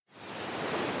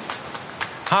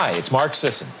Hi, it's Mark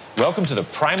Sisson. Welcome to the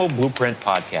Primal Blueprint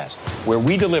Podcast, where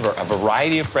we deliver a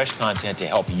variety of fresh content to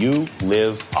help you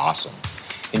live awesome.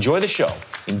 Enjoy the show.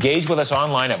 Engage with us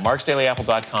online at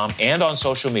marksdailyapple.com and on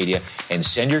social media, and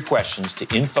send your questions to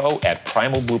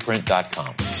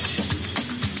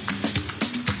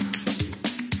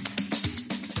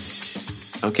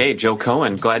info@primalblueprint.com. Okay, Joe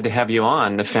Cohen, glad to have you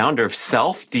on, the founder of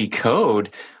Self Decode.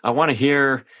 I want to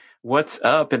hear what's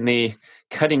up in the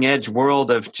cutting edge world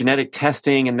of genetic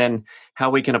testing, and then how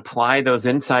we can apply those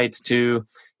insights to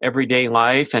everyday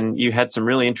life. And you had some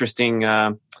really interesting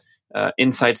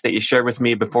insights that you shared with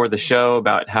me before the show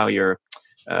about how your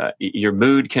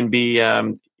mood can be,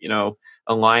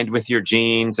 aligned with your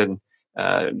genes, and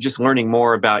just learning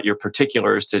more about your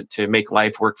particulars to make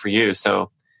life work for you. So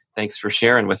thanks for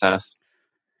sharing with us.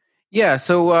 Yeah.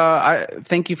 So I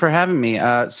thank you for having me.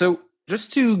 So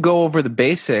just to go over the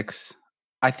basics,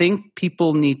 I think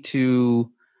people need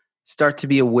to start to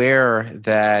be aware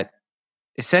that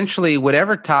essentially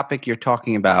whatever topic you're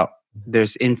talking about,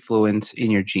 there's influence in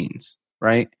your genes,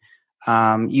 right?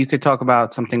 You could talk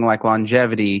about something like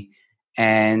longevity,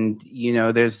 and,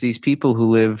 there's these people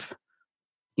who live,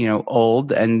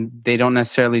 old, and they don't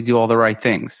necessarily do all the right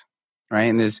things,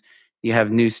 right? And you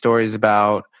have news stories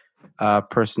about a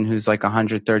person who's like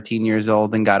 113 years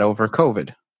old and got over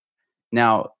COVID.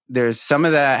 Now, there's some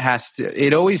of that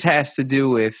it always has to do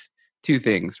with two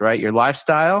things, right? Your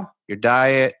lifestyle, your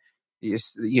diet,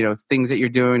 things that you're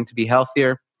doing to be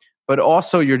healthier, but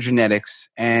also your genetics.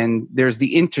 And there's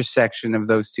the intersection of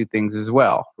those two things as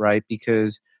well, right?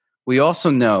 Because we also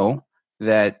know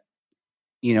that,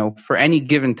 for any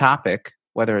given topic,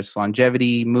 whether it's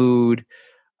longevity, mood,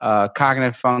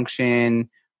 cognitive function,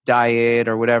 diet,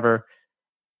 or whatever,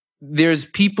 there's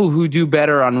people who do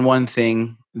better on one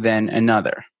thing than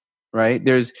another, right?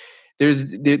 And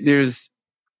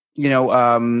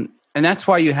that's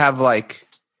why you have like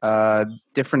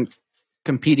different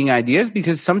competing ideas,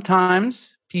 because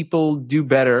sometimes people do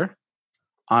better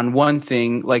on one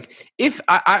thing. Like it's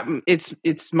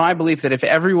my belief that if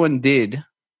everyone did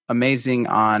amazing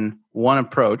on one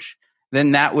approach,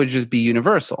 then that would just be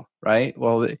universal, right?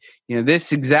 Well,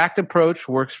 this exact approach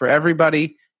works for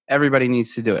everybody. Everybody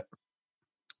needs to do it.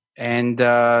 And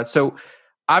so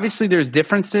obviously there's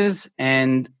differences,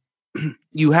 and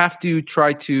you have to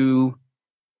try to,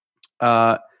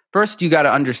 first you got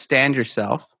to understand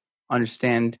yourself,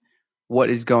 understand what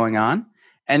is going on.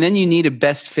 And then you need a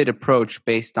best fit approach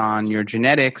based on your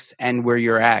genetics and where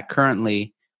you're at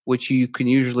currently, which you can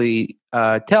usually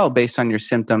tell based on your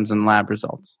symptoms and lab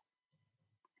results.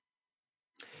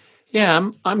 Yeah,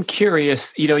 I'm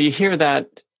curious. You hear that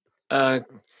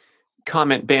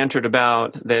comment bantered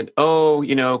about that,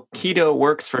 keto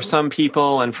works for some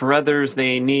people, and for others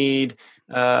they need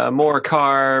more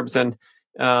carbs, and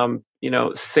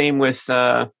same with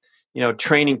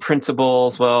training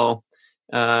principles. Well,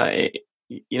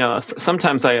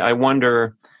 sometimes I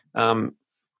wonder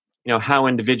how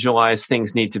individualized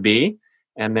things need to be,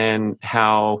 and then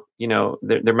how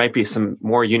there might be some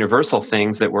more universal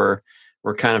things that we're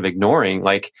kind of ignoring,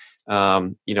 like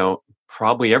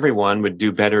probably everyone would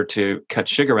do better to cut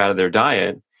sugar out of their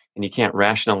diet, and you can't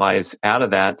rationalize out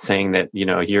of that saying that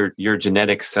your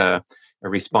genetics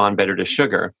respond better to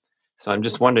sugar. So I'm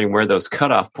just wondering where those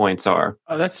cutoff points are.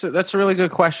 Oh, that's a really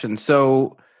good question.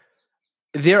 So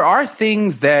there are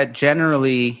things that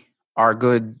generally are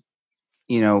good,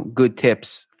 good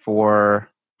tips for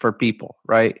people,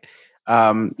 right?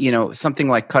 Something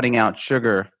like cutting out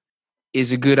sugar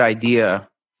is a good idea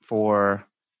for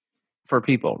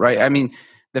people, right? I mean,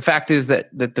 the fact is that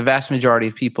the vast majority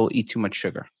of people eat too much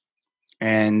sugar,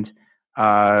 and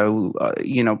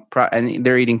and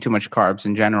they're eating too much carbs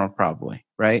in general, probably,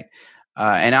 right?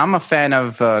 And I'm a fan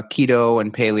of keto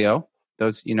and paleo.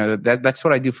 Those, that's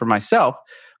what I do for myself.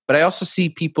 But I also see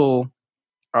people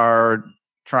are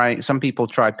trying. Some people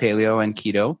try paleo and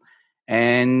keto,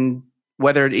 and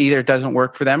whether it either doesn't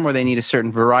work for them or they need a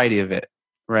certain variety of it,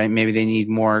 right? Maybe they need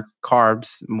more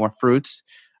carbs, more fruits.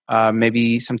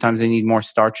 Maybe sometimes they need more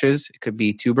starches. It could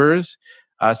be tubers.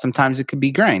 Sometimes it could be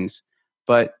grains.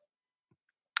 But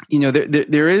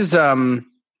there is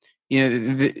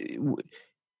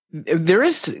there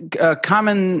is a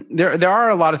common. There are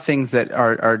a lot of things that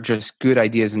are just good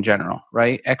ideas in general,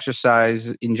 right?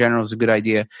 Exercise in general is a good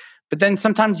idea, but then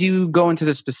sometimes you go into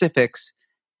the specifics,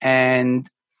 and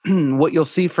what you'll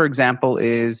see, for example,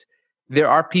 is there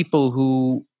are people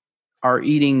who are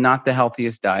eating not the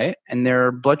healthiest diet, and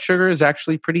their blood sugar is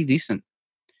actually pretty decent.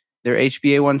 Their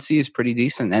HbA1c is pretty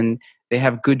decent, and they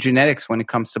have good genetics when it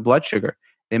comes to blood sugar.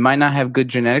 They might not have good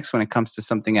genetics when it comes to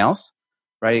something else,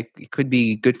 right? It could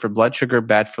be good for blood sugar,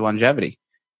 bad for longevity.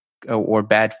 or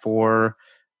bad for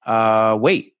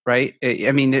weight, right?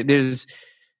 I mean,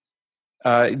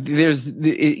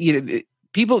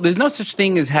 people. There's no such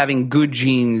thing as having good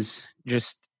genes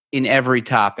just in every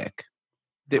topic.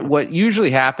 That what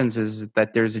usually happens is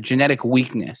that there's a genetic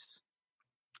weakness,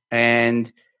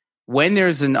 and when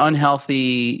there's an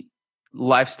unhealthy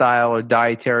lifestyle or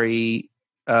dietary,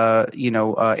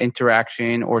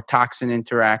 interaction or toxin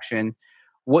interaction,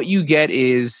 what you get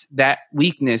is that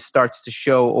weakness starts to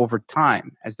show over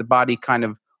time as the body kind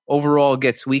of overall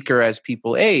gets weaker as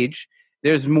people age.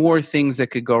 There's more things that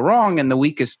could go wrong, and the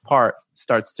weakest part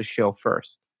starts to show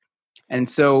first. And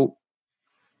so,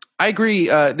 I agree.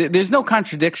 There's no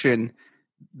contradiction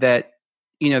that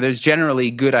there's generally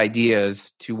good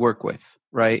ideas to work with,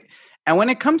 right? And when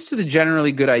it comes to the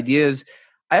generally good ideas,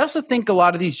 I also think a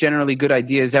lot of these generally good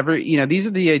ideas these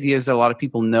are the ideas that a lot of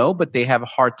people know, but they have a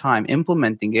hard time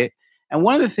implementing it. And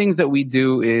one of the things that we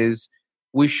do is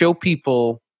we show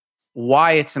people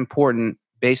why it's important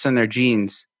based on their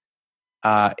genes.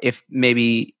 If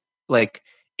maybe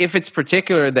if it's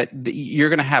particular that you're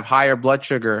going to have higher blood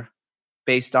sugar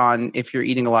based on if you're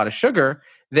eating a lot of sugar,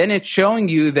 then it's showing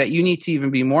you that you need to even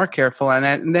be more careful,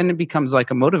 and then it becomes like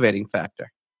a motivating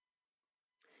factor.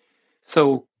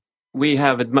 So we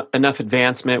have enough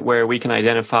advancement where we can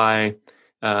identify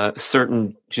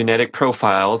certain genetic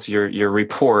profiles, your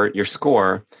report, your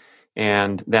score,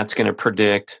 and that's going to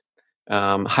predict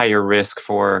higher risk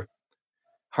for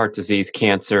heart disease,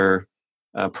 cancer,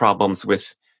 problems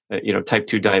with type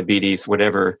 2 diabetes,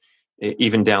 whatever,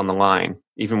 even down the line,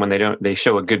 even when they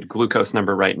show a good glucose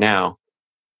number right now.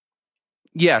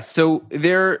 Yeah, so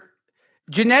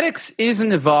genetics is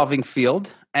an evolving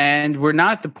field, and we're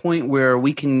not at the point where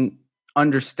we can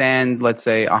understand, let's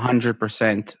say,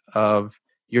 100% of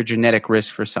your genetic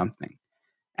risk for something.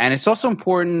 And it's also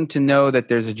important to know that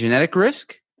there's a genetic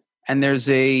risk and there's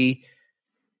a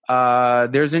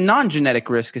non-genetic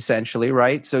risk, essentially,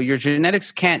 right? So your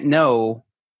genetics can't know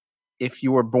if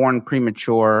you were born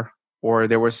premature or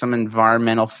there was some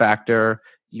environmental factor,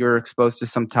 you're exposed to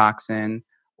some toxin,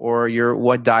 or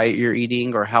what diet you're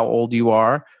eating, or how old you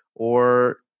are,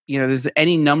 or there's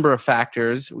any number of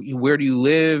factors. Where do you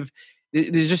live?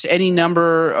 There's just any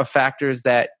number of factors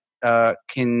that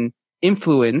can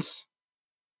influence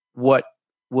what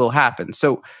will happen.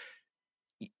 So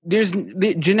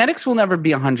the genetics will never be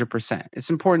 100%.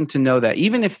 It's important to know that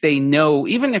even if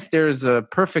there's a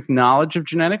perfect knowledge of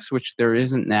genetics, which there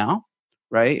isn't now,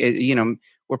 right?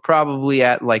 We're probably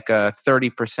at like a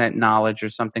 30% knowledge or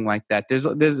something like that. There's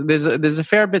a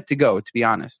fair bit to go, to be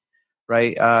honest,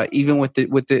 right? Even with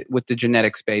the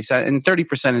genetic space, and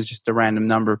 30% is just a random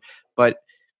number, but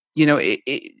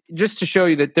just to show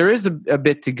you that there is a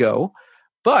bit to go.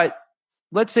 But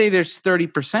let's say there's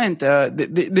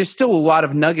 30%. There's still a lot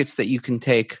of nuggets that you can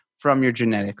take from your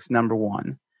genetics. Number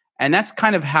one, and that's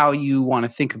kind of how you want to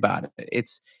think about it.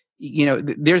 It's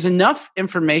there's enough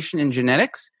information in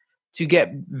genetics to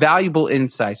get valuable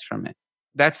insights from it.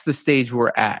 That's the stage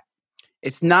we're at.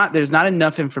 There's not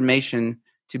enough information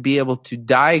to be able to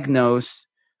diagnose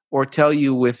or tell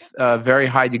you with a very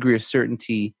high degree of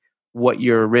certainty what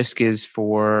your risk is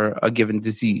for a given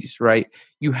disease, right?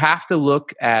 You have to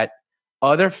look at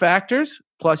other factors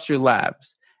plus your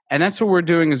labs. And that's what we're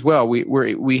doing as well.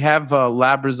 We have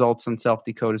lab results on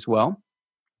Self-Decode as well.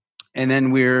 And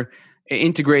then we're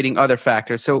integrating other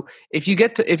factors. So if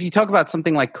you talk about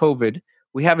something like COVID,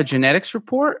 we have a genetics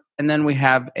report, and then we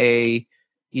have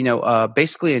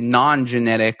basically a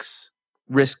non-genetics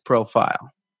risk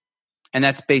profile. And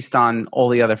that's based on all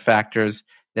the other factors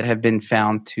that have been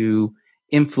found to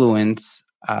influence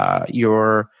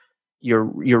your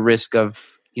risk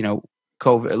of,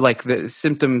 COVID, like the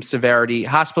symptom severity,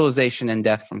 hospitalization, and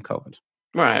death from COVID.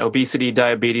 Right. Obesity,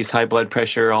 diabetes, high blood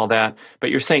pressure, all that.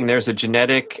 But you're saying there's a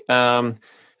genetic factor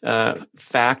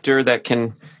that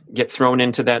can get thrown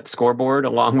into that scoreboard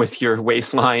along with your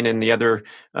waistline and the other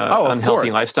unhealthy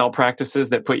lifestyle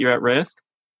practices that put you at risk?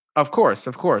 Of course.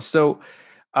 So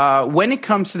when it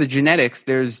comes to the genetics,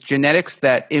 there's genetics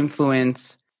that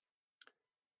influence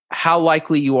how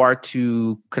likely you are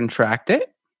to contract it.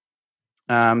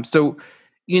 So,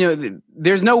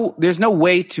 there's no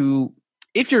way to,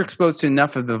 if you're exposed to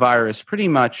enough of the virus, pretty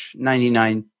much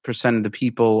 99% of the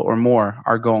people or more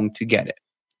are going to get it,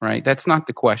 right? That's not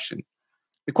the question.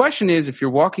 The question is, if you're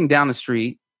walking down the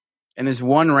street and there's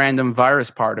one random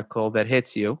virus particle that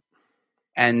hits you,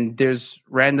 and there's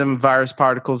random virus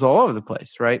particles all over the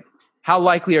place, right? How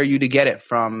likely are you to get it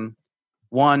from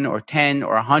 1 or 10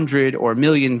 or 100 or a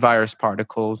million virus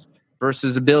particles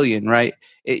versus a billion, right?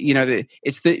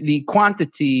 It's the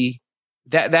quantity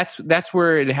that's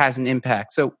where it has an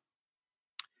impact. So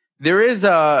There is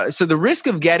so the risk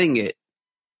of getting it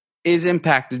is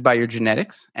impacted by your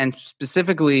genetics, and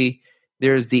specifically,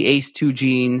 there's the ACE2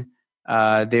 gene.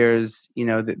 There's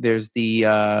the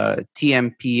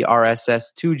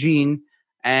TMPRSS2 gene,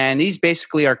 and these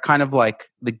basically are kind of like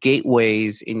the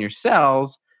gateways in your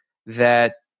cells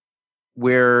that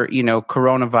where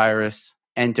coronavirus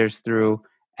enters through.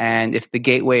 And if the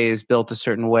gateway is built a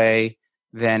certain way,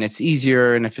 then it's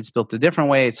easier, and if it's built a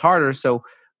different way, it's harder. So,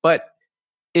 but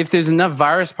if there's enough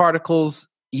virus particles,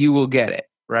 you will get it,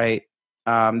 right?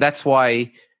 That's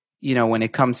why, when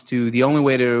it comes to the only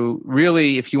way to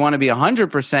really, if you want to be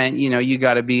 100%, you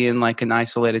got to be in like an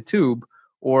isolated tube,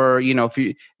 or if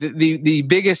you the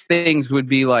biggest things would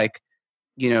be like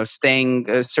staying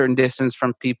a certain distance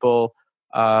from people,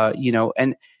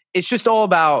 and it's just all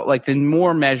about like the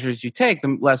more measures you take,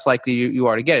 the less likely you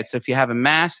are to get it. So if you have a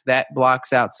mask that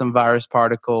blocks out some virus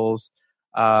particles,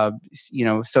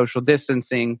 social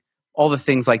distancing, all the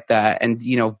things like that, and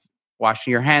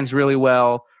washing your hands really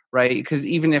well, right? Because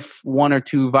even if one or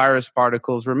two virus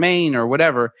particles remain or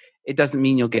whatever, it doesn't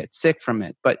mean you'll get sick from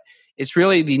it. But it's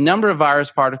really the number of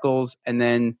virus particles, and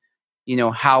then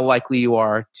how likely you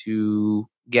are to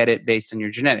get it based on your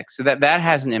genetics. So that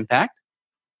has an impact.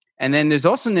 And then there's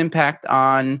also an impact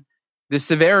on the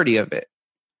severity of it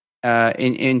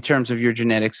in terms of your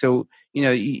genetics. So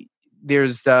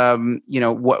there's there's a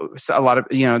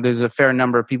fair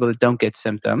number of people that don't get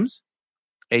symptoms,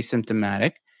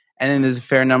 asymptomatic, and then there's a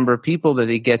fair number of people that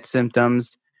they get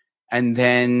symptoms, and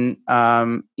then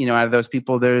out of those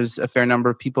people, there's a fair number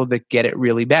of people that get it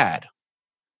really bad.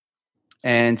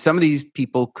 And some of these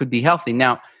people could be healthy.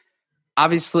 Now,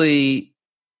 obviously,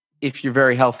 if you're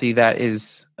very healthy, that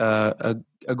is a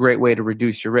great way to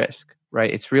reduce your risk,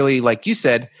 right? It's really, like you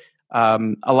said, a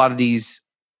lot of these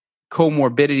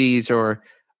comorbidities or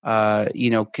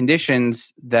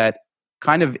conditions that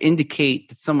kind of indicate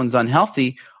that someone's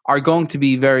unhealthy are going to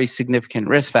be very significant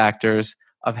risk factors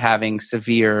of having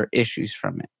severe issues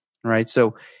from it, right?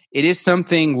 So it is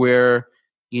something where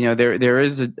there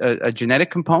is a genetic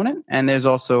component, and there's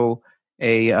also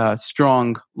a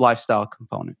strong lifestyle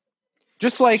component.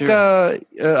 Just like Sure.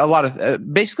 a lot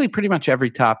of basically pretty much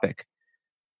every topic.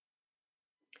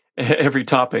 Every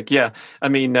topic, yeah. I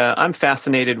mean, I'm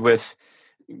fascinated with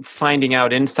finding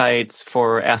out insights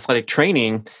for athletic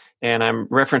training, and I'm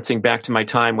referencing back to my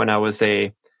time when I was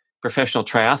a professional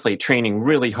triathlete, training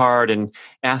really hard and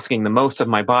asking the most of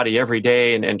my body every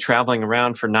day, and traveling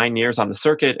around for 9 years on the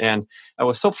circuit. And I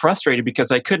was so frustrated because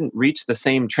I couldn't reach the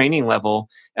same training level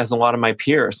as a lot of my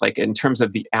peers, like in terms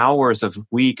of the hours of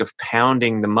week of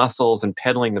pounding the muscles and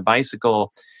pedaling the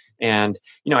bicycle. And,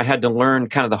 I had to learn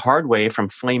kind of the hard way from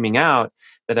flaming out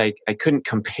that I couldn't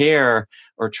compare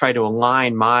or try to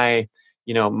align my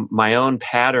my own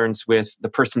patterns with the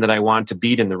person that I want to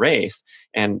beat in the race.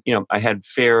 And, I had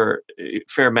fair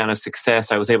amount of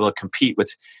success. I was able to compete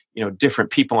with, different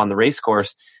people on the race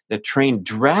course that trained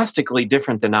drastically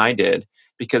different than I did,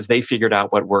 because they figured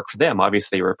out what worked for them.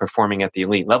 Obviously, they were performing at the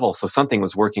elite level, so something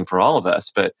was working for all of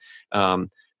us. But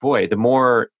boy, the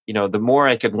more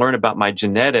I could learn about my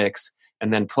genetics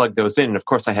and then plug those in. And of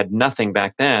course, I had nothing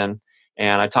back then.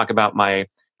 And I talk about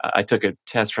I took a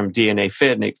test from DNA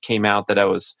Fit, and it came out that I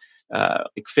was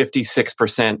like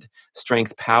 56%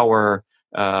 strength, power,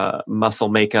 muscle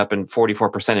makeup, and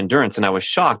 44% endurance. And I was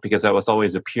shocked because I was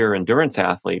always a pure endurance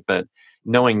athlete. But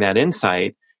knowing that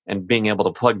insight and being able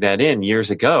to plug that in years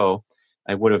ago,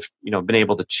 I would have been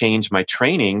able to change my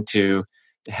training to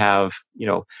have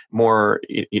more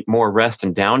rest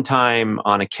and downtime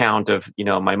on account of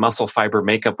my muscle fiber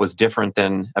makeup was different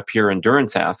than a pure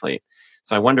endurance athlete.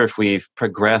 So I wonder if we've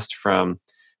progressed from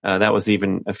that was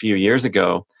even a few years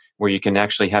ago, where you can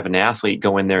actually have an athlete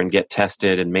go in there and get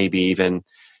tested, and maybe even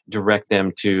direct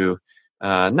them to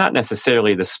not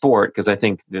necessarily the sport, because I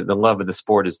think the love of the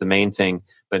sport is the main thing,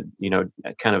 but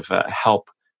kind of help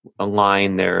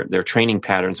align their training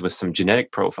patterns with some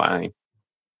genetic profiling.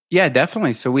 Yeah,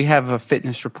 definitely. So we have a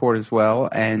fitness report as well,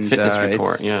 and Fitness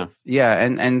report, yeah.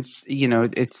 and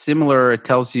it's similar. It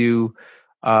tells you,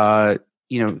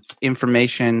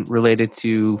 information related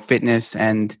to fitness,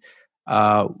 and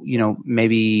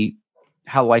maybe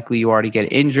how likely you are to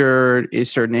get injured,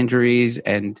 certain injuries,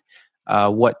 and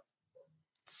what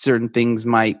certain things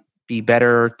might be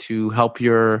better to help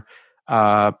your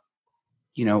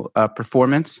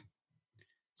performance.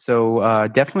 So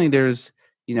definitely there's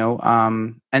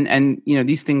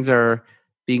these things are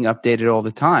being updated all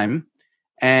the time.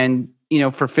 And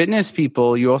for fitness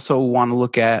people, you also want to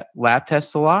look at lab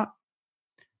tests a lot,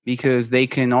 because they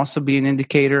can also be an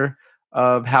indicator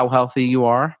of how healthy you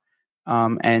are,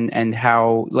 and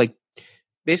how, like,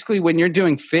 basically when you're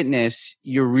doing fitness,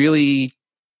 you're really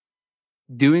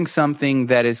doing something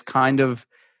that is kind of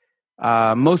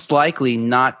most likely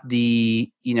not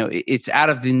it's out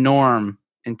of the norm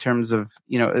in terms of,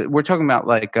 we're talking about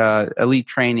like elite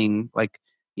training, like,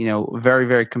 very,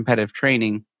 very competitive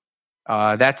training.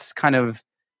 That's kind of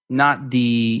not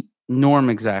the norm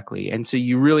exactly. And so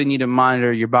you really need to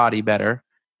monitor your body better.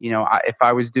 If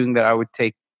I was doing that, I would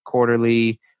take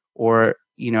quarterly or,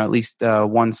 at least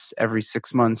once every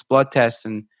 6 months blood tests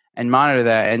and monitor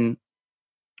that. And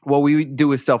what we do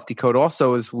with Self Decode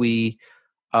also is we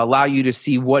allow you to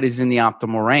see what is in the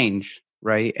optimal range,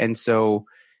 right? And so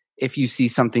if you see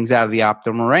something's out of the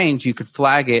optimal range, you could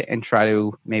flag it and try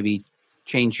to maybe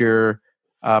change your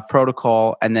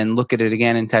protocol and then look at it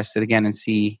again and test it again and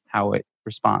see how it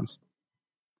responds.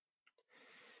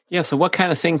 Yeah. So what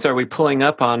kind of things are we pulling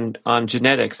up on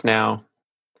genetics now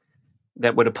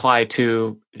that would apply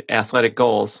to athletic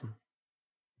goals?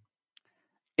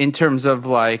 In terms of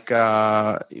like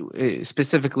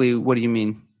specifically, what do you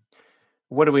mean?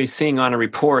 What are we seeing on a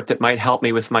report that might help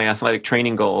me with my athletic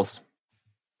training goals?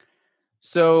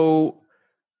 So,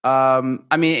 I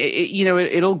mean,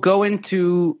 it'll go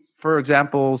into, for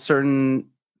example, certain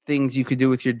things you could do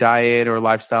with your diet or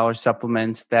lifestyle or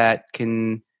supplements that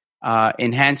can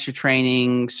enhance your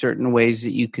training, certain ways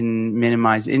that you can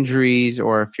minimize injuries,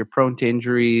 or if you're prone to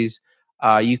injuries.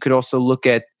 You could also look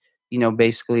at,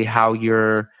 basically how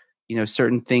you're,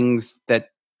 certain things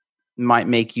that might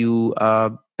make you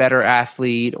a better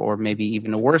athlete or maybe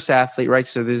even a worse athlete, right?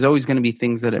 So there's always going to be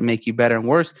things that make you better and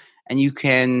worse. And you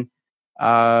can,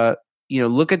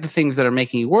 look at the things that are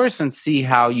making you worse and see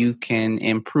how you can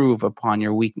improve upon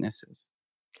your weaknesses.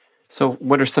 So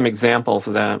what are some examples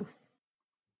of that?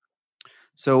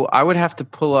 So I would have to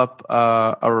pull up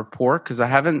a report because I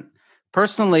haven't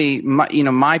personally,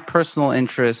 my personal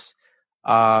interests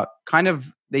kind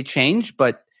of, they change,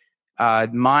 but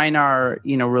mine are,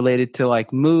 related to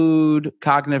like mood,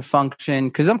 cognitive function,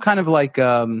 because I'm kind of like,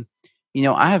 I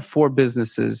have 4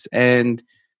 businesses, and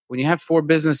when you have 4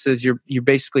 businesses, you're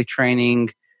basically training,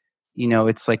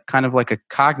 it's like kind of like a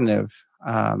cognitive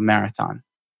marathon,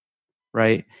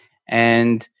 right?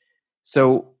 And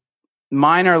so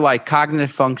mine are like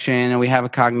cognitive function, and we have a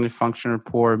cognitive function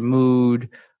report, mood,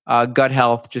 gut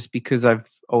health, just because I've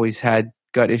always had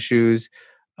gut issues.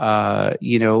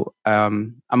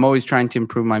 I'm always trying to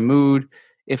improve my mood.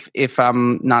 If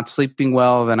I'm not sleeping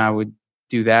well, then I would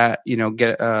do that.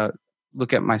 Get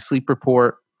look at my sleep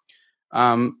report.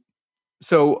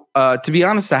 So to be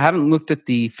honest, I haven't looked at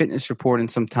the fitness report in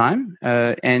some time,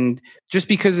 and just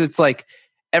because it's like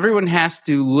everyone has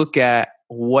to look at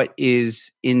what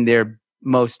is in their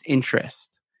most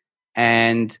interest,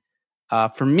 and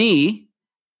for me,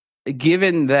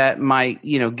 given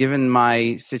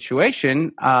my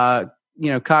situation,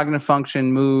 cognitive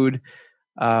function, mood,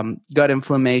 gut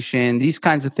inflammation, these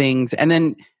kinds of things, and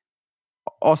then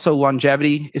also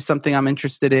longevity is something I'm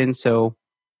interested in. So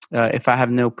if I have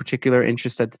no particular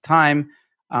interest at the time,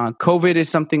 COVID is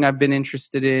something I've been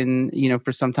interested in,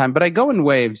 for some time, but I go in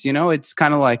waves. It's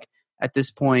kind of like at this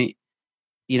point,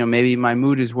 maybe my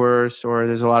mood is worse or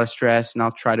there's a lot of stress, and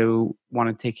I'll try to want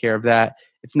to take care of that.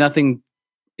 If nothing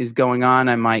is going on,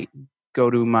 I might go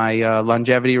to my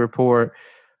longevity report,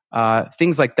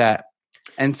 things like that.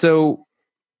 And so,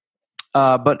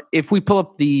 but if we pull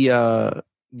up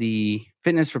the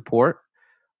fitness report,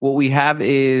 what we have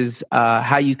is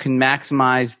how you can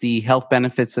maximize the health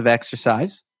benefits of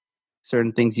exercise,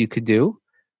 certain things you could do,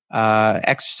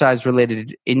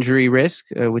 exercise-related injury risk,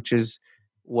 which is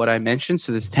what I mentioned.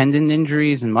 So there's tendon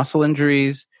injuries and muscle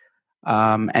injuries.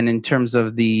 And in terms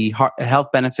of the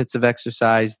health benefits of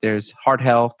exercise, there's heart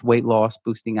health, weight loss,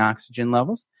 boosting oxygen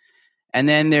levels. And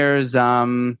then there's,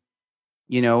 endurance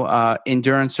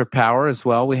or power as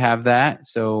well. We have that.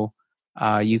 So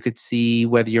you could see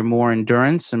whether you're more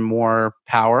endurance and more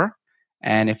power.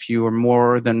 And if you are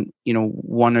more than,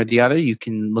 one or the other, you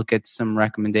can look at some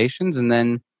recommendations. And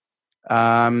then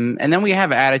we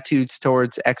have attitudes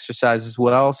towards exercise as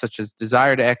well, such as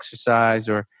desire to exercise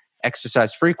or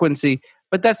exercise frequency.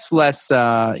 But that's less,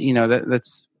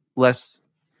 that's less,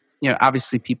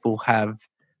 obviously people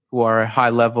who are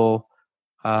high level,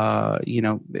 they're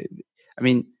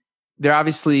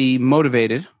obviously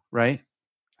motivated, right?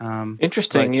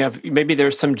 Interesting. Maybe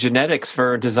there's some genetics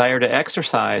for desire to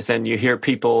exercise, and you hear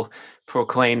people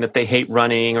proclaim that they hate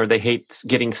running or they hate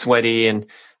getting sweaty, and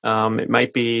it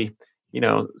might be,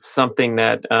 something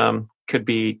that could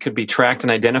be tracked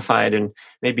and identified, and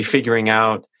maybe figuring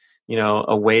out,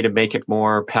 a way to make it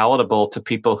more palatable to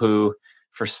people who,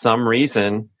 for some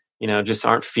reason, just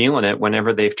aren't feeling it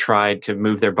whenever they've tried to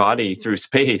move their body through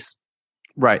space.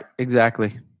 Right.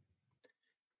 Exactly.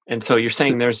 And so you're So,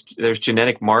 saying there's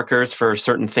genetic markers for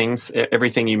certain things,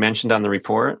 everything you mentioned on the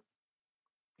report?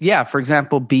 yeah. For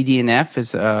example,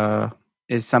 BDNF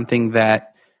is something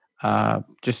that,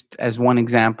 just as one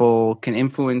example, can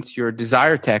influence your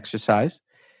desire to exercise.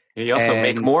 You also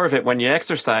make And more of it when you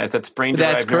exercise. That's that's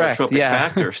brain-derived correct. neurotropic Yeah.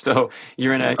 factor. So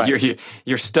you're in a Right.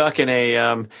 you're stuck in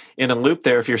a loop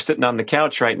there. If you're sitting on the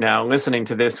couch right now listening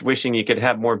to this, wishing you could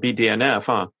have more BDNF,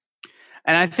 huh?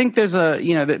 And I think there's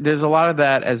there's a lot of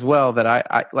that as well that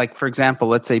I like, for example,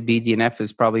 let's say BDNF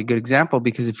is probably a good example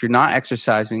because if you're not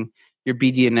exercising, your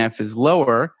BDNF is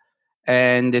lower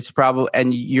and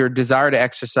and your desire to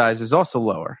exercise is also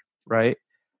lower, right?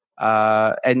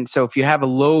 And so if you have a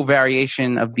low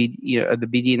variation of the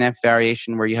BDNF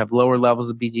variation where you have lower levels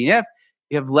of BDNF,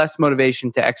 you have less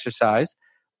motivation to exercise.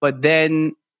 But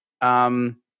then,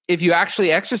 if you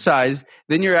actually exercise,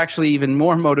 then you're actually even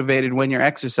more motivated when you're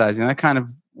exercising. That's kind of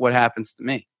what happens to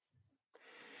me.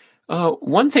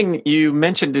 One thing you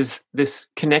mentioned is this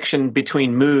connection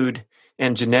between mood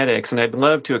and genetics, and I'd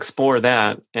love to explore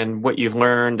that and what you've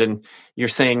learned. And you're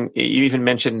saying you even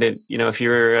mentioned that if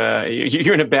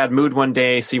you're in a bad mood one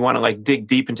day, so you want to like dig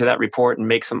deep into that report and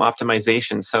make some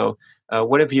optimization. So,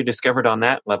 what have you discovered on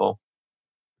that level?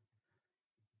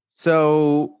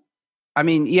 So, I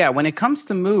mean, yeah, when it comes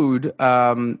to mood,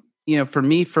 for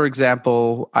me, for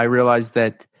example, I realized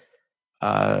that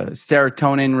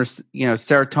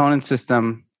serotonin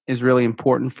system is really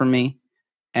important for me,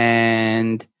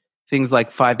 and things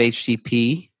like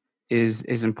 5-HTP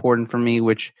is important for me.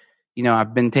 Which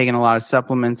I've been taking a lot of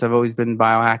supplements. I've always been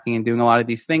biohacking and doing a lot of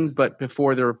these things, but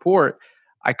before the report,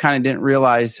 I kind of didn't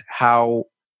realize how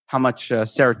much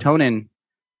serotonin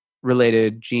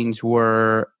related genes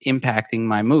were impacting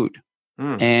my mood.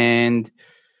 Mm. And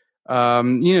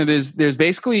there's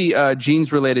basically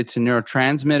genes related to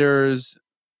neurotransmitters,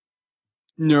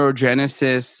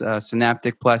 neurogenesis,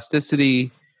 synaptic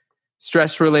plasticity,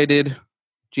 stress related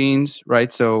genes,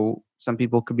 right? So some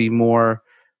people could be more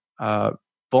uh,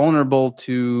 vulnerable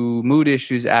to mood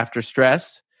issues after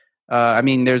stress. I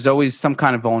mean, there's always some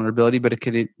kind of vulnerability, but it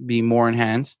could be more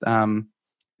enhanced.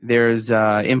 There's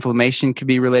inflammation could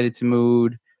be related to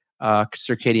mood.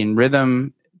 Circadian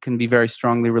rhythm can be very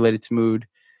strongly related to mood.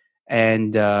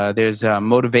 And there's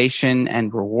motivation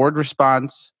and reward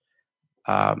response.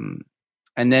 Um,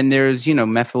 and then there's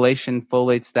methylation,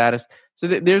 folate status. So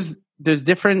there's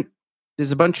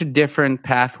a bunch of different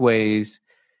pathways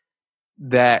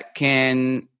that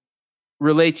can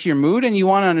relate to your mood, and you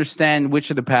want to understand which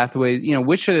of the pathways,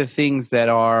 which are the things that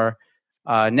are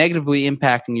negatively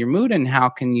impacting your mood, and how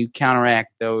can you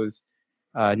counteract those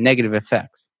negative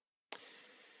effects.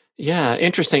 Yeah,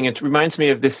 interesting. It reminds me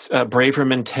of this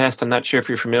Braverman test. I'm not sure if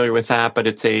you're familiar with that, but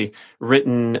it's a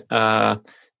written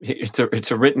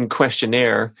it's a written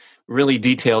questionnaire, really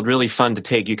detailed, really fun to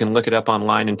take. You can look it up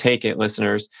online and take it,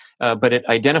 listeners. But it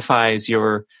identifies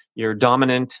your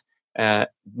dominant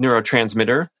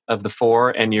neurotransmitter of the four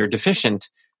and your deficient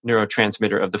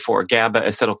neurotransmitter of the four: GABA,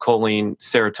 acetylcholine,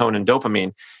 serotonin,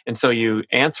 dopamine. And so you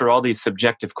answer all these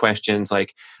subjective questions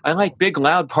like, I like big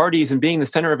loud parties and being the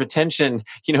center of attention,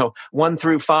 1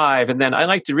 through 5. And then I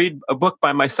like to read a book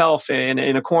by myself in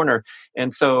a corner.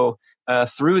 And so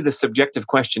through the subjective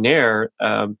questionnaire,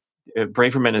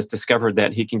 Braverman has discovered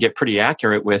that he can get pretty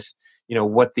accurate with,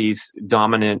 what these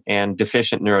dominant and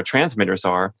deficient neurotransmitters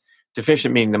are.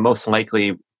 Deficient meaning the most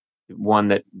likely one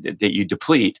that you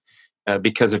deplete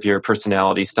because of your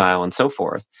personality, style, and so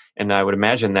forth. And I would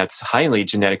imagine that's highly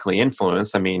genetically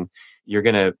influenced. I mean, you're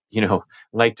going to,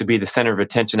 like to be the center of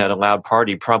attention at a loud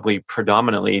party, probably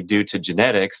predominantly due to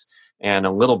genetics and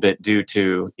a little bit due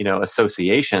to,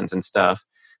 associations and stuff.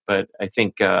 But I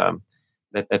think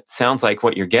that sounds like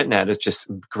what you're getting at is just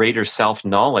greater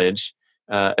self-knowledge,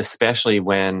 especially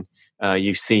when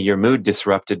you see your mood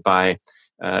disrupted by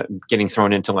getting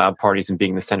thrown into loud parties and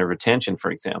being the center of attention,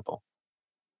 for example.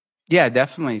 Yeah,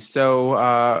 definitely.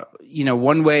 So,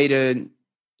 one way to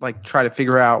try to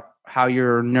figure out how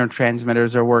your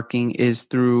neurotransmitters are working is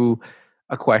through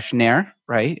a questionnaire,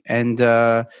 right? And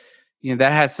that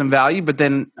has some value. But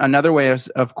then another way is,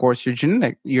 of course, your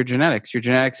genetics. Your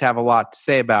genetics have a lot to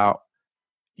say about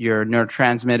your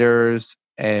neurotransmitters,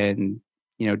 and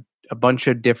a bunch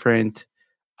of different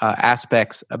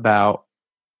aspects about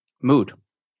mood.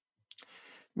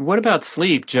 What about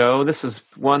sleep, Joe? This is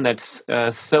one that's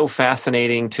so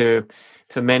fascinating to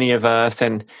many of us,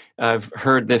 and I've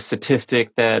heard this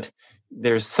statistic that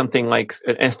there's something like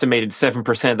an estimated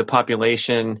 7% of the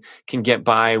population can get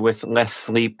by with less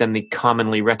sleep than the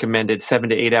commonly recommended 7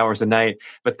 to 8 hours a night.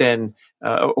 But then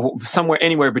somewhere,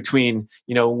 anywhere between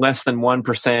less than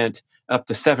 1% up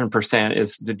to 7%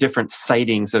 is the different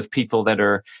sightings of people that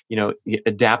are,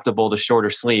 adaptable to shorter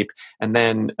sleep. And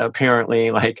then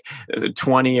apparently like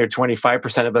 20 or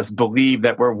 25% of us believe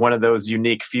that we're one of those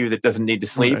unique few that doesn't need to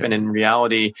sleep. Right. And in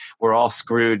reality, we're all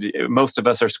screwed. Most of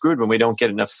us are screwed when we don't get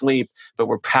enough sleep, but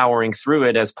we're powering through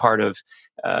it as part of,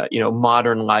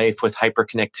 modern life with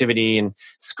hyperconnectivity and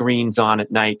screens on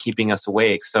at night, keeping us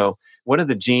awake. So what do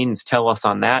the genes tell us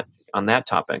on that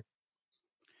topic?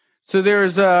 So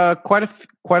there's quite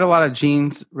a lot of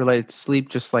genes related to sleep,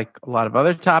 just like a lot of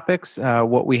other topics.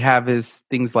 What we have is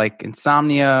things like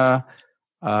insomnia,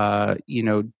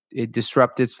 it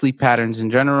disrupted sleep patterns in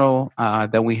general.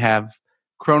 Then we have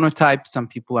chronotypes. Some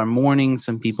people are morning,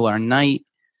 some people are night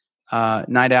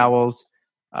owls.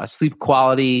 Sleep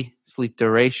quality, sleep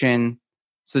duration.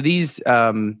 So these,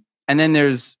 and then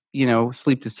there's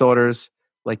sleep disorders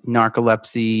like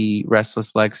narcolepsy,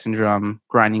 restless leg syndrome,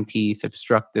 grinding teeth,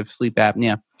 obstructive sleep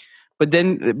apnea. But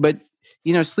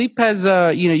sleep has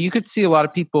you could see a lot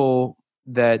of people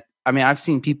that I've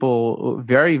seen people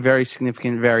very, very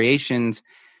significant variations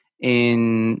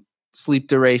in sleep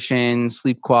duration,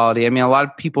 sleep quality. A lot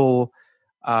of people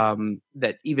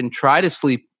that even try to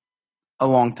sleep a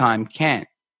long time can't,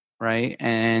 right?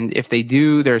 And if they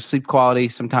do, their sleep quality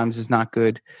sometimes is not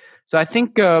good. So I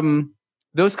think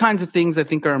those kinds of things I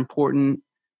think are important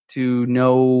to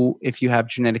know if you have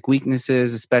genetic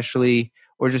weaknesses, especially,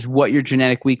 or just what your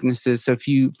genetic weakness is. So if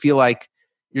you feel like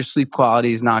your sleep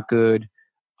quality is not good,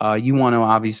 you want to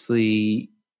obviously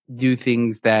do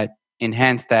things that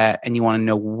enhance that, and you want to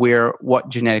know what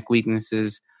genetic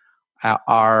weaknesses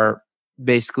are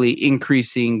basically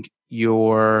increasing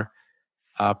your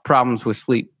problems with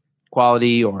sleep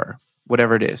quality or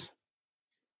whatever it is.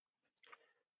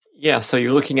 Yeah, so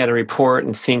you're looking at a report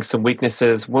and seeing some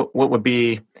weaknesses. What would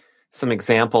be some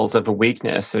examples of a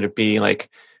weakness? Would it be like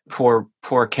poor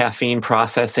caffeine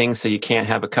processing, so you can't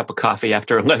have a cup of coffee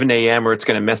after 11 a.m. or it's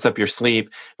going to mess up your sleep,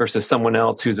 versus someone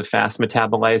else who's a fast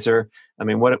metabolizer?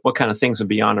 What kind of things would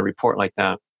be on a report like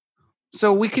that?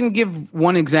 So we can give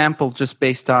one example just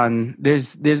based on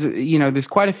there's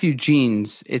quite a few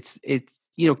genes. It's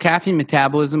caffeine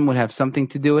metabolism would have something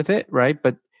to do with it, right?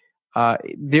 But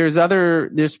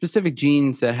there's specific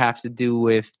genes that have to do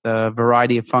with a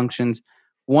variety of functions.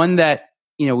 One that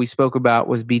we spoke about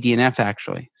was BDNF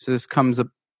actually. So this comes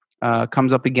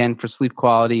up again for sleep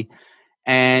quality,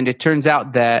 and it turns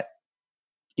out that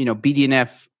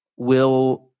BDNF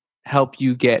will help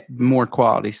you get more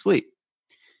quality sleep.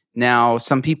 Now,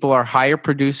 some people are higher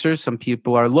producers, some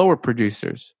people are lower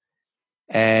producers.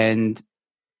 And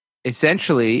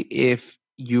essentially, if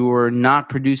you're not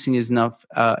producing enough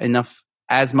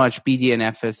as much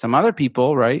BDNF as some other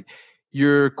people, right,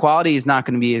 your quality is not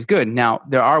going to be as good. Now,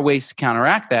 there are ways to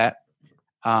counteract that.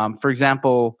 For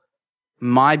example,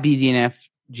 my BDNF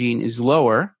gene is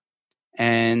lower,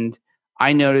 and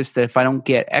I noticed that if I don't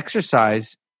get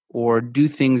exercise or do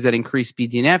things that increase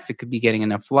BDNF, it could be getting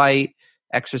enough light,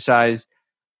 exercise,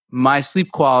 my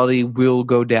sleep quality will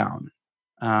go down.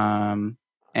 And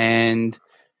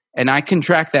I can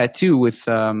track that too with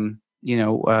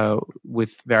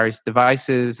with various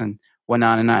devices and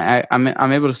whatnot. And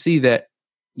I'm able to see that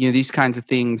these kinds of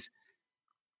things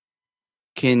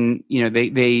can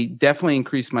they definitely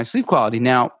increase my sleep quality.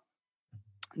 Now,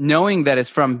 knowing that it's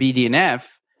from BDNF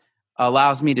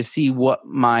allows me to see what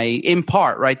in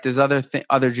part, right? There's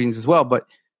other genes as well, but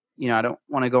I don't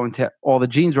want to go into all the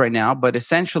genes right now. But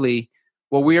essentially,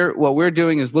 what we're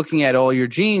doing is looking at all your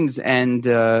genes and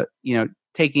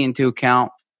taking into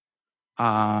account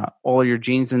all your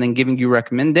genes, and then giving you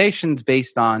recommendations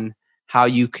based on how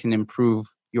you can improve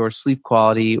your sleep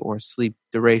quality or sleep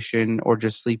duration or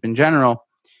just sleep in general.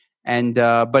 And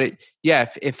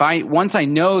if once I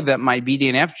know that my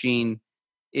BDNF gene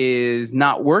is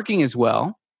not working as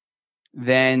well,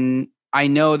 then I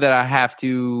know that I have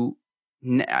to,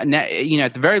 at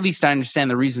the very least, I understand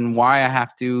the reason why I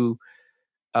have to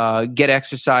get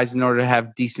exercise in order to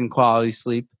have decent quality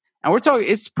sleep. And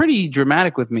it's pretty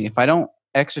dramatic with me. If I don't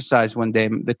exercise one day,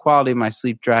 the quality of my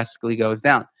sleep drastically goes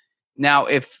down. Now,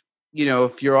 if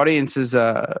your audience is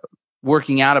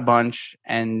working out a bunch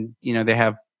and, they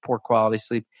have poor quality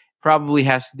sleep, probably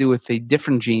has to do with a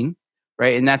different gene,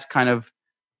 right? And that's kind of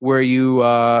where you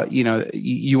want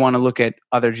to look at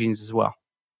other genes as well.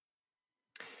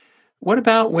 What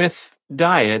about with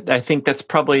diet? I think that's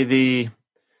probably the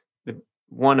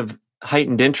one of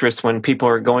heightened interest when people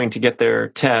are going to get their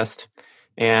test.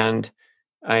 And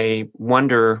I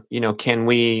wonder, can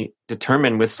we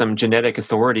determine with some genetic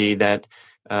authority that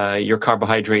your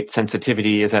carbohydrate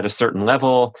sensitivity is at a certain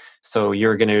level, so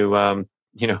you're going to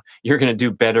you're going to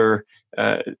do better.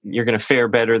 You're going to fare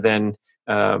better than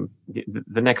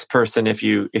the next person if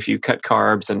you cut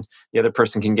carbs, and the other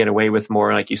person can get away with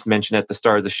more, like you mentioned at the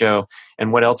start of the show.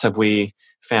 And what else have we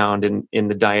found in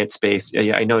the diet space?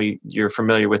 I know you're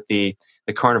familiar with the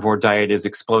carnivore diet is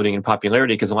exploding in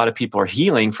popularity because a lot of people are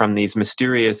healing from these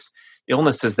mysterious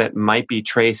illnesses that might be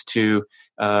traced to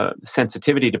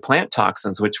sensitivity to plant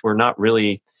toxins, which we're not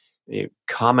really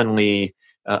commonly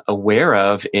aware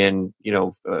of in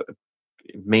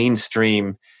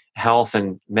mainstream health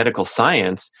and medical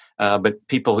science, but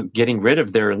people getting rid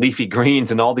of their leafy greens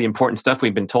and all the important stuff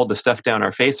we've been told to stuff down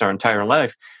our face our entire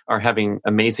life are having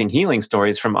amazing healing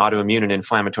stories from autoimmune and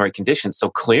inflammatory conditions. So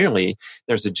clearly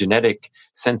there's a genetic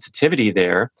sensitivity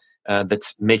there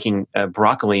that's making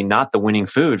broccoli not the winning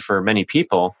food for many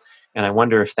people. And I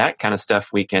wonder if that kind of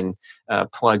stuff we can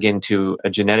plug into a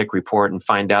genetic report and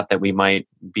find out that we might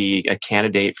be a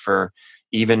candidate for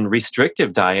even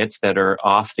restrictive diets that are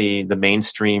off the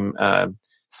mainstream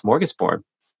smorgasbord.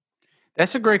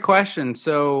 That's a great question.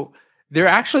 So there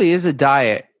actually is a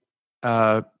diet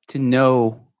to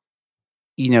know,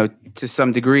 to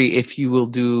some degree, if you will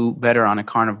do better on a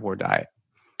carnivore diet.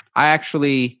 I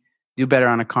actually do better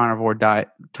on a carnivore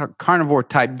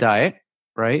type diet,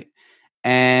 right?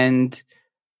 And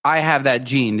I have that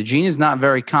gene. The gene is not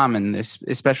very common,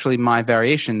 especially my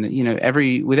variation.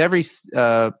 With every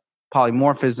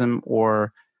polymorphism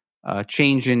or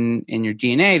change in your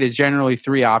DNA, there's generally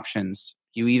three options.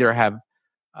 You either have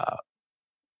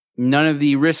none of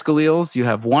the risk alleles, you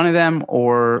have one of them,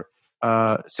 or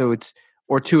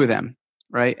two of them,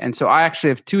 right? And so I actually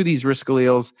have two of these risk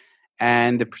alleles,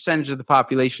 and the percentage of the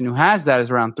population who has that is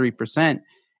around 3%.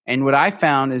 And what I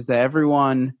found is that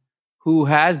everyone who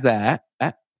has that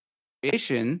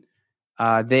variation,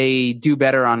 they do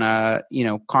better on a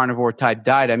carnivore type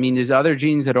diet. I mean, there's other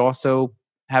genes that also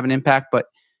have an impact, but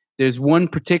there's one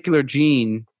particular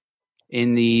gene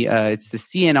in it's the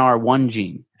CNR1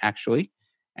 gene actually,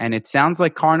 and it sounds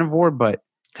like carnivore, but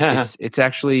it's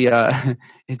actually the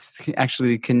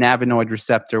cannabinoid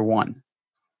receptor 1,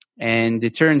 and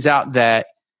it turns out that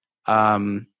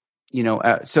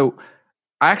so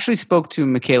I actually spoke to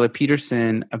Michaela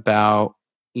Peterson about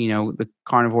the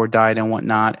carnivore diet and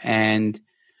whatnot, and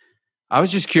I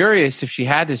was just curious if she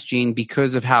had this gene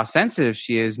because of how sensitive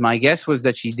she is. My guess was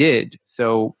that she did.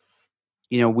 So,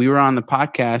 we were on the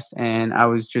podcast, and I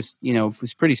was just, it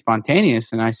was pretty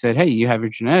spontaneous. And I said, "Hey, you have your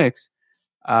genetics.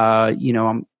 There's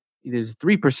a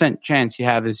 3% chance you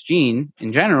have this gene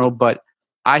in general, but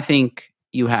I think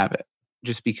you have it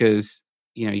just because,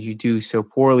 you do so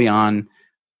poorly on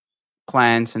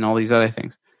plants and all these other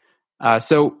things."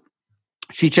 So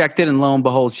she checked it, and lo and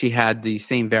behold, she had the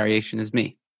same variation as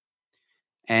me.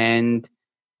 And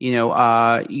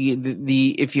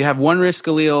if you have one risk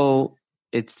allele,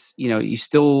 it's you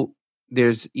still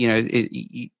there's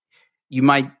you'll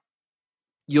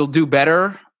do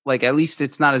better. Like, at least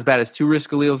it's not as bad as two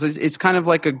risk alleles. It's kind of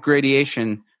like a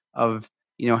gradation of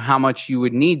how much you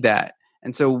would need that.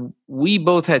 And so we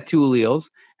both had two alleles,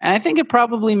 and I think it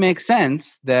probably makes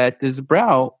sense that there's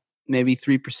about maybe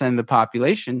 3% of the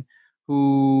population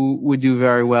who would do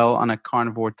very well on a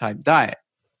carnivore type diet,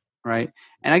 right?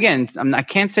 And again, I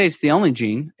can't say it's the only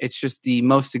gene. It's just the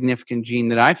most significant gene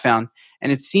that I found,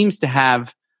 and it seems to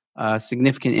have a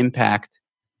significant impact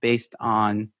based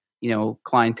on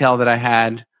clientele that I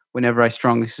had whenever I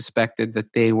strongly suspected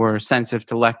that they were sensitive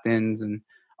to lectins and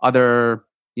other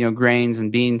grains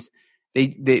and beans.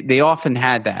 They often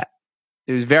had that.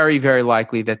 It was very, very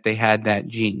likely that they had that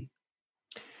gene.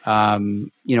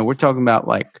 We're talking about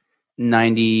like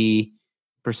 90%,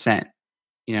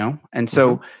 and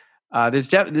so there's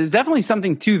definitely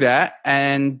something to that.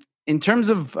 And in terms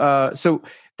of so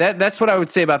that's what I would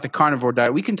say about the carnivore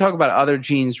diet. We can talk about other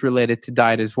genes related to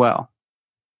diet as well.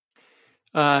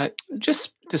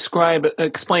 Just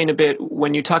explain a bit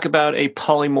when you talk about a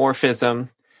polymorphism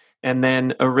and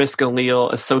then a risk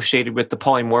allele associated with the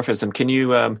polymorphism. Can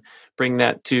you bring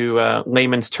that to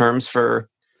layman's terms for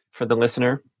the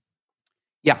listener?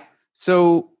 Yeah.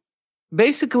 So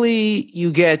basically,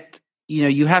 you get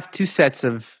you have two sets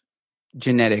of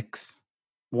genetics,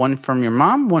 one from your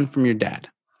mom, one from your dad,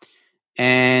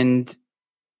 and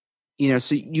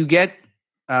so you get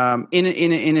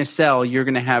in a cell, you're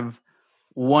going to have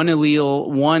one allele,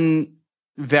 one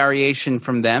variation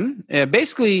from them.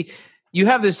 Basically, you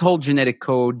have this whole genetic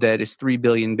code that is 3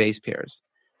 billion base pairs.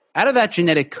 Out of that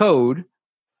genetic code,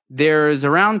 there's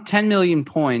around 10 million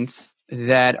points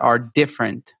that are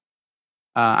different.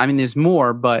 I mean, there's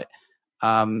more, but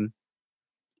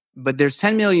there's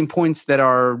 10 million points that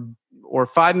are, or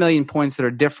 5 million points that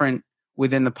are different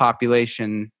within the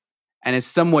population and it's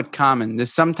somewhat common.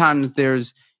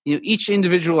 There's each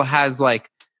individual has like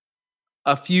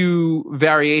a few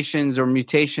variations or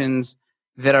mutations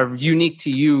that are unique to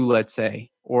you, let's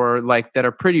say, or like that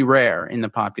are pretty rare in the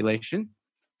population.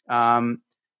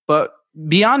 But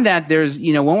beyond that, there's,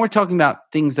 when we're talking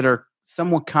about things that are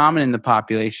somewhat common in the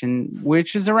population,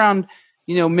 which is around,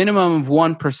 minimum of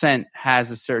 1%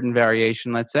 has a certain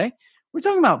variation, let's say, we're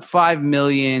talking about 5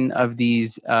 million of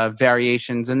these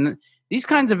variations. And these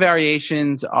kinds of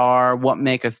variations are what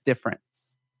make us different,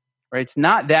 right? It's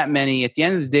not that many. At the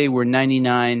end of the day, we're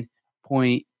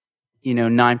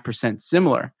 99.9%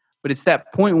 similar, but it's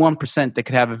that 0.1% that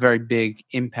could have a very big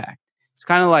impact. It's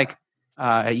kind of like,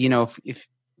 if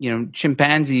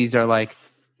chimpanzees are like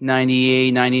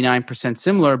 98, 99%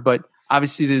 similar, but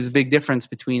obviously there's a big difference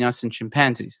between us and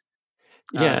chimpanzees.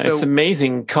 Yeah, it's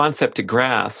amazing concept to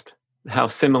grasp how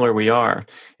similar we are.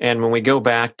 And when we go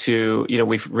back to,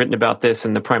 we've written about this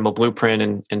in the Primal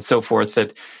Blueprint and so forth,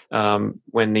 that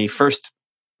when the first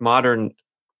modern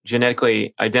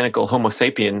genetically identical Homo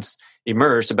sapiens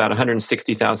emerged about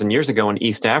 160,000 years ago in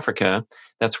East Africa,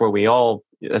 that's where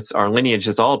our lineage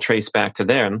is all traced back to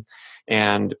them.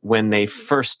 And when they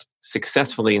first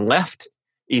successfully left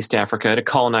East Africa to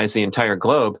colonize the entire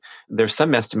globe, there's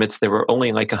some estimates there were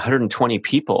only like 120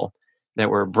 people that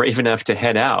were brave enough to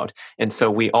head out. And so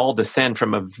we all descend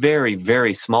from a very,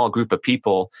 very small group of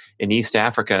people in East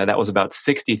Africa. That was about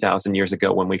 60,000 years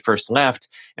ago when we first left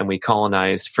and we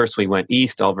colonized. First, we went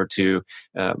east over to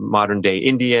modern day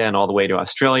India and all the way to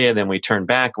Australia. Then we turned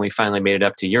back and we finally made it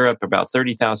up to Europe about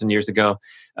 30,000 years ago.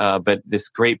 But this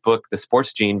great book, The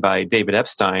Sports Gene by David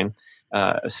Epstein,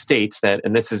 states that,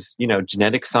 and this is,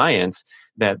 genetic science,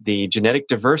 that the genetic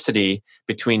diversity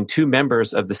between two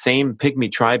members of the same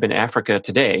pygmy tribe in Africa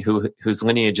today, whose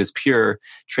lineage is pure,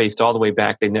 traced all the way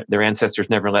back, their ancestors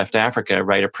never left Africa,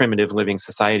 right? A primitive living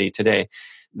society today.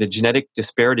 The genetic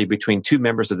disparity between two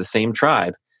members of the same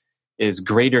tribe is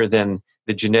greater than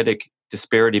the genetic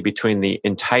disparity between the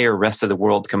entire rest of the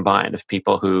world combined, of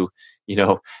people who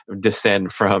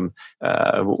descend from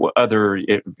other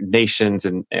nations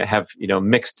and have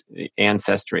mixed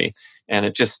ancestry. And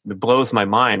it just blows my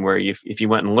mind where if you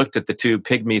went and looked at the two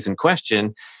pygmies in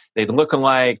question, they'd look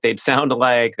alike, they'd sound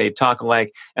alike, they'd talk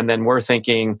alike. And then we're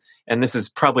thinking, and this is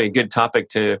probably a good topic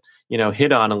to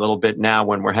hit on a little bit now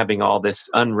when we're having all this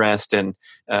unrest and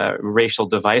racial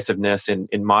divisiveness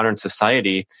in modern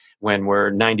society, when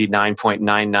we're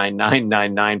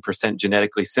 99.99999%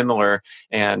 genetically similar,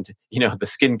 and the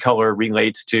skin color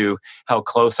relates to how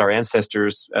close our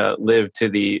ancestors lived to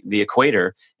the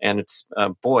equator. And it's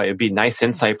it'd be nice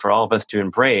insight for all of us to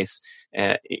embrace,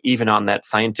 even on that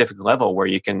scientific level, where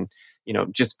you can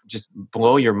just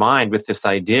blow your mind with this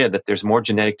idea that there's more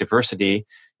genetic diversity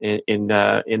in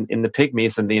the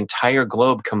pygmies than the entire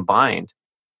globe combined.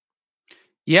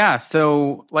 Yeah.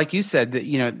 So, like you said, that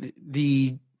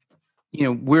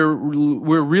we're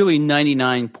really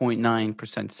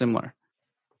 99.9% similar,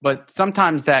 but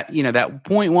sometimes that that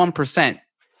 0.1%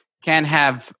 can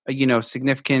have a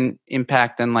significant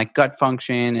impact on like gut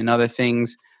function and other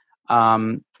things,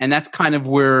 and that's kind of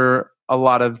where a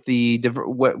lot of the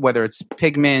whether it's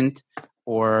pigment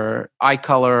or eye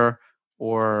color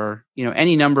or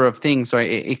any number of things, so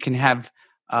it can have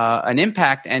an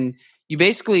impact. And you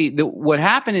basically what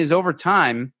happened is, over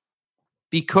time,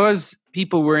 because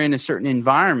people were in a certain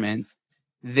environment,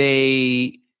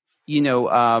 they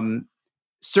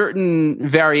certain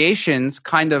variations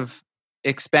kind of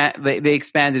they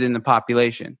expanded in the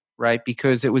population, right?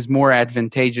 Because it was more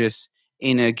advantageous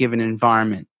in a given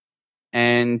environment.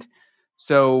 And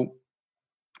so,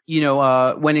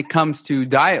 when it comes to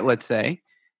diet, let's say,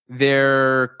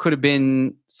 there could have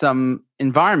been some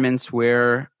environments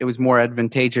where it was more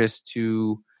advantageous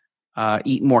to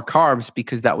eat more carbs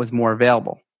because that was more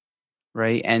available,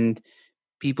 right? And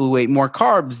people who ate more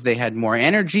carbs, they had more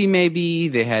energy, maybe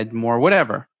they had more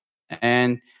whatever.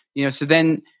 And, so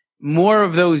then more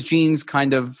of those genes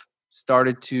kind of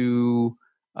started to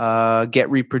get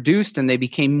reproduced, and they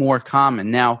became more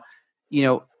common. Now,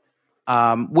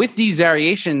 with these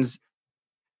variations,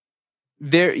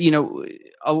 there, even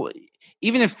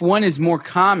if one is more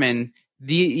common,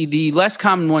 the less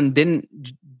common one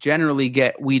didn't generally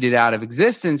get weeded out of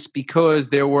existence, because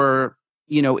there were,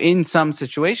 in some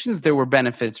situations, there were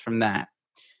benefits from that.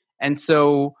 And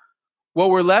so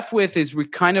what we're left with is, we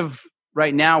kind of,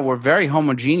 right now, we're very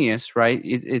homogeneous, right?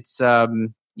 It's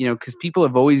because people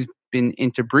have always been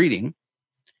interbreeding.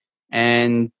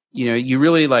 And, you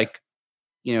really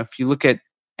if you look at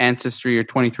Ancestry or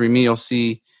 23andMe, you'll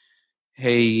see,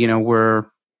 hey,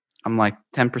 I'm like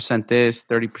 10% this,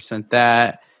 30%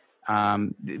 that.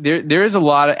 There is a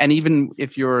lot of, and even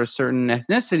if you're a certain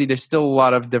ethnicity, there's still a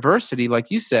lot of diversity.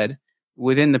 Like you said,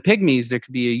 within the pygmies, there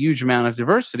could be a huge amount of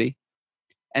diversity.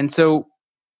 And so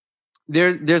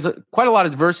there's quite a lot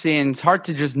of diversity, and it's hard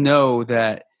to just know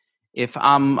that if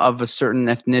I'm of a certain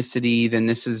ethnicity, then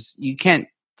this is, you can't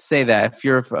say that. If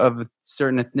you're of a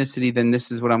certain ethnicity, then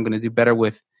this is what I'm going to do better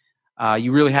with.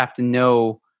 You really have to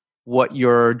know what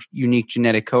your unique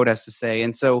genetic code has to say.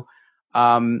 And so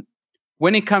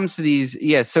when it comes to these,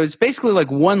 so it's basically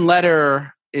like one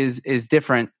letter is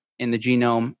different in the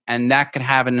genome, and that could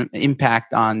have an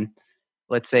impact on,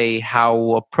 let's say,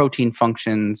 how a protein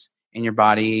functions in your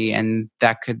body, and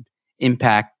that could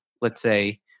impact, let's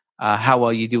say, how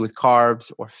well you do with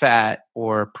carbs or fat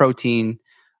or protein,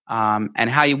 and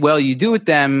how well you do with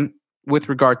them with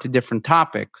regard to different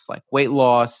topics like weight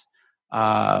loss,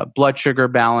 blood sugar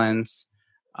balance,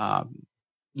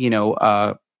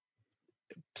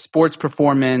 sports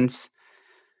performance,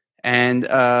 and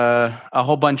a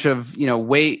whole bunch of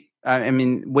weight.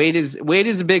 Weight is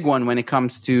a big one when it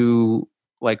comes to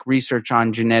like research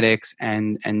on genetics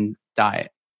and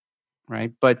diet,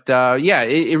 right? But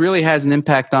it really has an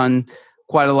impact on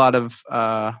quite a lot of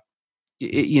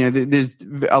there's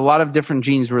a lot of different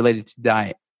genes related to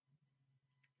diet.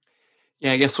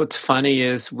 Yeah, I guess what's funny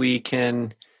is we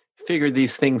can figure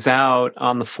these things out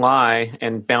on the fly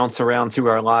and bounce around through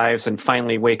our lives and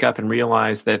finally wake up and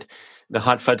realize that the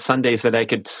hot fudge sundaes that I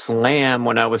could slam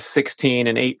when I was 16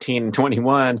 and 18 and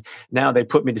 21, now they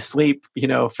put me to sleep,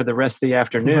 for the rest of the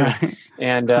afternoon. Right.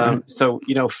 And so,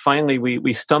 finally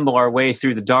we stumble our way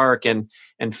through the dark and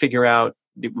figure out,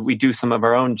 we do some of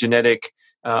our own genetic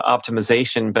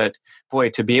optimization. But boy,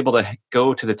 to be able to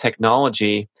go to the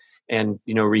technology and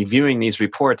reviewing these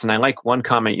reports. And I like one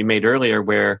comment you made earlier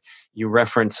where you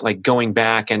reference like going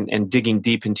back and digging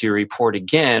deep into your report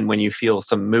again when you feel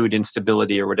some mood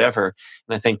instability or whatever.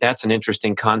 And I think that's an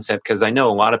interesting concept, because I know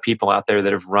a lot of people out there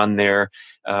that have run their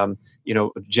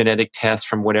genetic test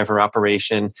from whatever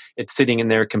operation. It's sitting in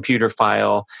their computer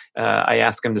file. I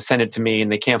ask them to send it to me and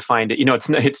they can't find it.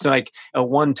 It's like a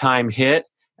one-time hit,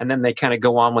 and then they kind of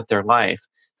go on with their life.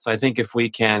 So I think if we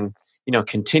can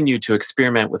continue to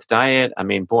experiment with diet. I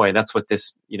mean, boy, that's what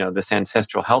this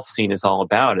ancestral health scene is all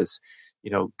about, is,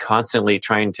 constantly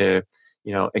trying to,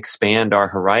 expand our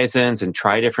horizons and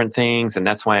try different things. And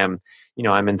that's why I'm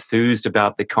enthused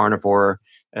about the carnivore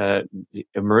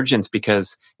emergence,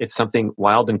 because it's something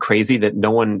wild and crazy that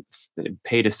no one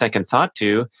paid a second thought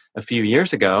to a few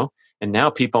years ago. And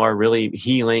now people are really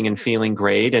healing and feeling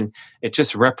great. And it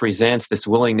just represents this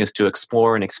willingness to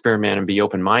explore and experiment and be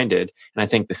open-minded. And I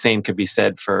think the same could be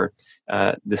said for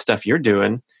the stuff you're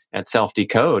doing at Self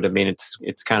Decode. I mean,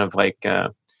 it's kind of like,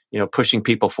 pushing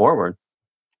people forward.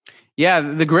 Yeah.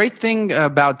 The great thing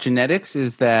about genetics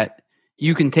is that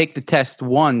you can take the test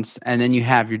once and then you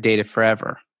have your data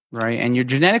forever, right? And your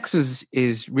genetics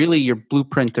is really your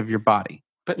blueprint of your body.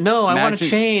 But no, I want to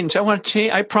change.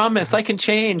 I promise I can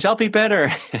change. I'll be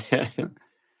better.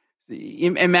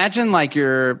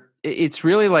 Imagine it's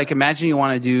really like, imagine you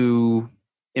want to do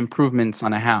improvements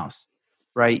on a house,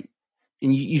 right?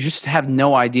 And you just have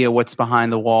no idea what's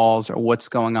behind the walls or what's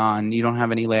going on. You don't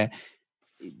have any layer.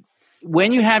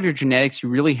 When you have your genetics, you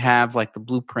really have like the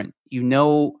blueprint.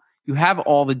 You have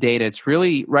all the data. It's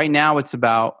really, right now, it's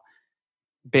about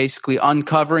basically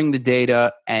uncovering the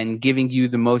data and giving you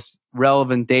the most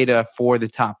relevant data for the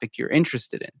topic you're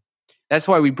interested in. That's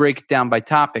why we break it down by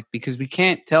topic, because we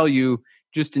can't tell you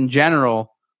just in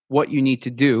general what you need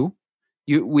to do.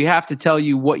 We have to tell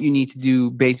you what you need to do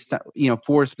based on,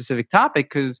 for a specific topic,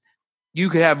 because you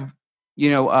could have,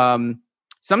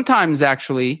 sometimes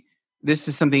actually, this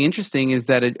is something interesting, is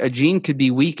that a gene could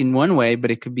be weak in one way, but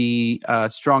it could be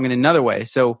strong in another way.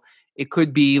 So it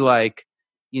could be like,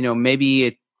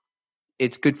 maybe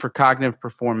it's good for cognitive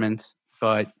performance,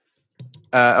 but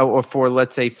or for,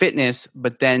 let's say, fitness.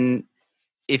 But then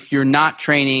if you're not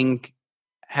training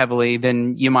heavily,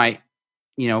 then you might,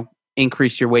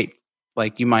 increase your weight.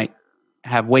 Like you might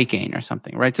have weight gain or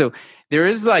something, right? So there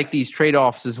is like these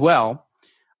trade-offs as well.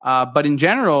 But in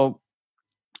general,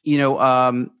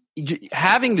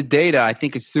 having the data, I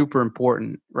think, is super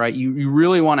important, right? You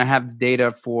really want to have the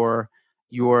data for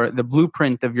the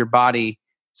blueprint of your body,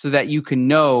 so that you can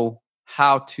know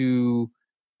how to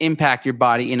impact your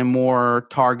body in a more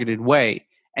targeted way.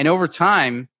 And over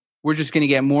time, we're just going to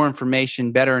get more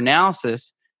information, better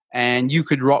analysis, and you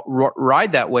could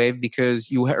ride that wave because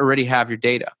you already have your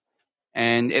data.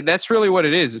 And that's really what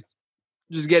it is. It's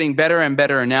just getting better and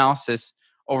better analysis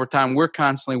over time. We're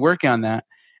constantly working on that.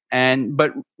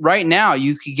 But right now,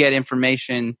 you could get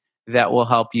information that will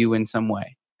help you in some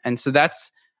way. And so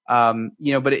that's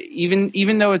But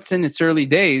even though it's in its early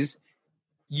days,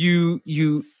 you're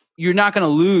not going to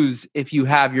lose if you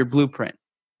have your blueprint,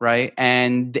 right?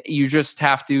 And you just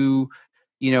have to,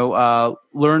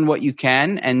 learn what you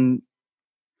can and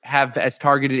have as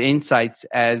targeted insights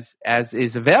as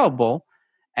is available.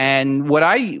 And what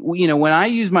when I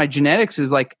use my genetics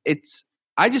is I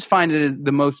just find it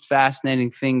the most fascinating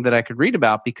thing that I could read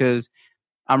about, because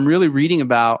I'm really reading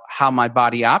about how my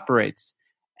body operates.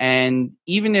 And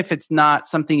even if it's not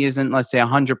something isn't, let's say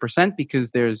 100%,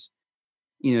 because there's,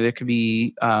 there could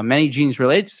be many genes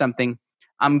related to something,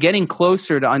 I'm getting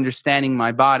closer to understanding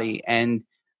my body. And,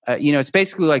 it's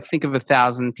basically like, think of a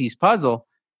 1,000-piece puzzle.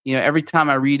 Every time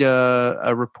I read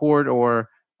a report or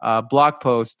a blog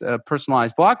post, a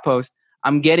personalized blog post,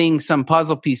 I'm getting some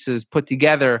puzzle pieces put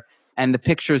together and the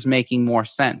picture is making more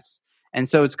sense. And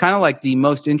so it's kind of like the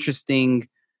most interesting,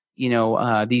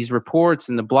 these reports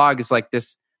and the blog is like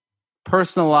this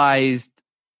personalized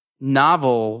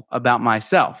novel about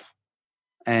myself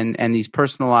and these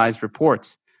personalized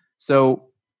reports. So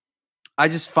I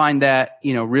just find that,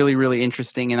 really, really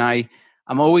interesting. And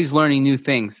I'm always learning new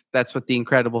things. That's what the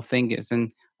incredible thing is.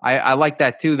 And I like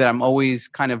that too, that I'm always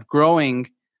kind of growing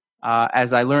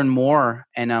as I learn more.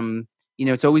 And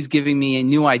it's always giving me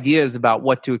new ideas about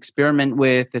what to experiment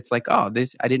with. It's like, I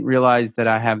didn't realize that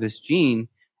I have this gene,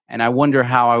 and I wonder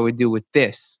how I would do with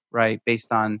this, right?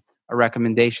 Based on a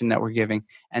recommendation that we're giving.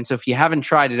 And so if you haven't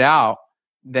tried it out,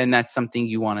 then that's something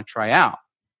you want to try out.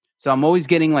 So I'm always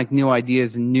getting like new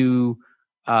ideas and new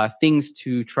things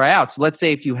to try out. So let's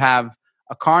say if you have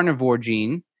a carnivore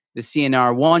gene, the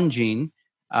CNR1 gene,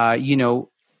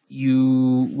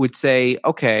 you would say,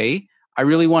 okay, I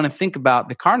really want to think about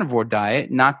the carnivore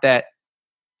diet. Not that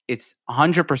it's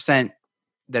 100%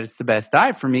 that it's the best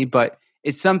diet for me, but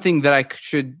it's something that I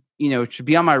should, it should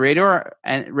be on my radar,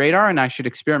 and I should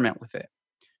experiment with it.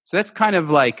 So that's kind of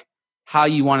like how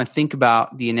you want to think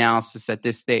about the analysis at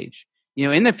this stage.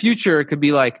 In the future, it could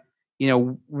be like,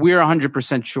 we're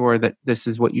 100% sure that this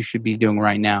is what you should be doing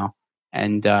right now.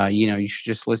 And, you should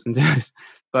just listen to this.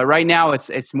 But right now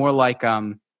it's more like,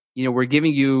 we're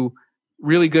giving you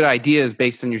really good ideas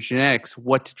based on your genetics,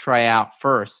 what to try out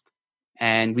first.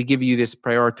 And we give you this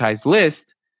prioritized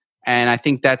list. And I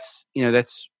think that's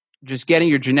just getting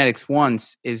your genetics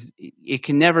once it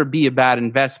can never be a bad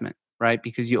investment, right?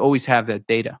 Because you always have that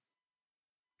data.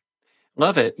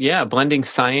 Love it. Yeah. Blending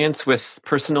science with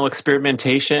personal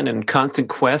experimentation and constant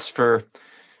quest for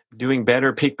doing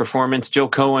better, peak performance. Joe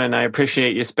Cohen, I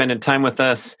appreciate you spending time with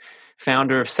us,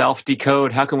 founder of Self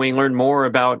Decode. How can we learn more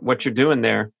about what you're doing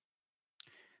there?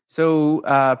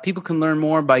 So people can learn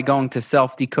more by going to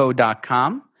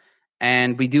selfdecode.com.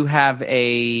 And we do have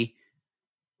a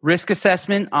risk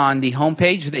assessment on the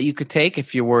homepage that you could take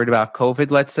if you're worried about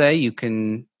COVID, let's say. You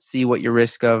can see what your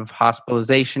risk of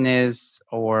hospitalization is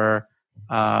or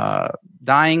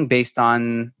dying based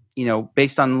on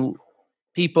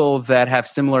people that have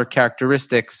similar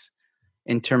characteristics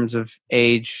in terms of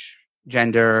age,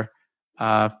 gender,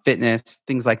 fitness,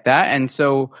 things like that. And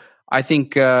so I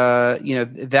think,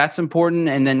 that's important.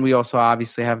 And then we also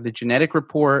obviously have the genetic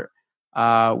report,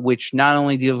 which not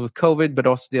only deals with COVID, but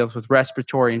also deals with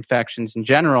respiratory infections in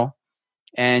general.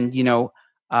 And,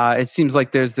 it seems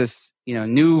like there's this,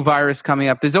 new virus coming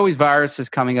up. There's always viruses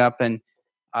coming up. And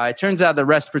it turns out that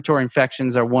respiratory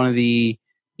infections are one of the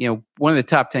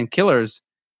top 10 killers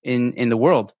in the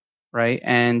world, right?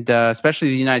 And especially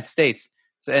the United States.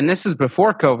 So, and this is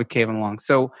before COVID came along.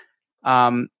 So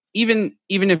even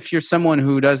if you're someone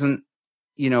who doesn't,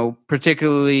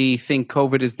 particularly think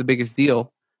COVID is the biggest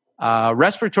deal,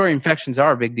 respiratory infections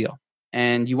are a big deal.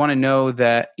 And you want to know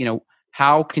that,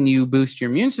 how can you boost your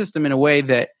immune system in a way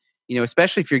that,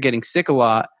 especially if you're getting sick a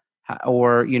lot,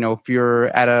 or, if you're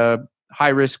at a high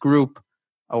risk group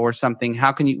or something,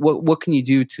 what can you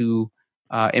do to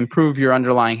improve your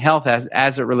underlying health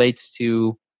as it relates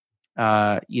to,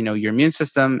 your immune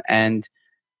system and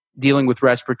dealing with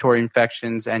respiratory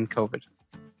infections and COVID.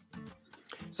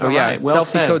 So right,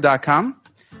 selfdecode.com.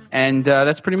 And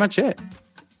that's pretty much it.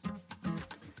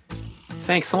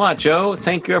 Thanks a lot, Joe.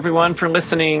 Thank you, everyone, for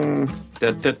listening.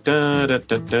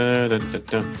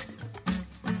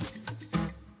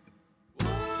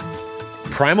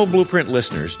 Primal Blueprint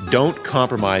listeners don't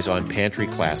compromise on pantry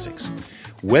classics.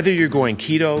 Whether you're going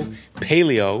keto,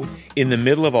 paleo, in the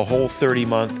middle of a whole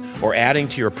 30-month, or adding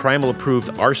to your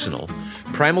Primal-approved arsenal,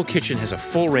 Primal Kitchen has a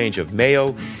full range of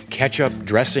mayo, ketchup,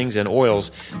 dressings, and oils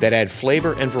that add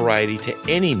flavor and variety to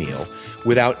any meal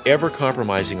without ever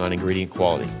compromising on ingredient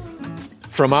quality.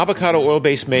 From avocado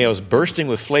oil-based mayos bursting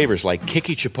with flavors like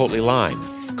Kiki Chipotle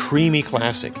Lime, Creamy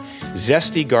Classic,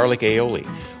 Zesty Garlic Aioli,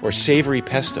 or savory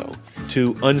pesto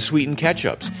to unsweetened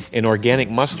ketchups and organic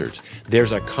mustards,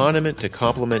 there's a condiment to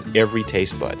complement every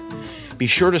taste bud. Be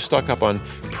sure to stock up on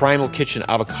Primal Kitchen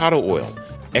avocado oil,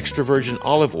 extra virgin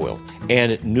olive oil,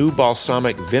 and new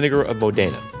balsamic vinegar of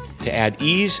Modena to add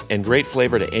ease and great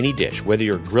flavor to any dish, whether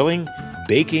you're grilling,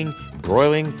 baking,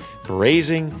 broiling,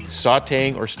 braising,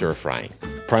 sautéing, or stir-frying.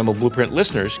 Primal Blueprint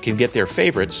listeners can get their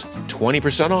favorites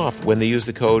 20% off when they use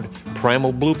the code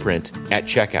Primal Blueprint at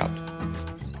checkout.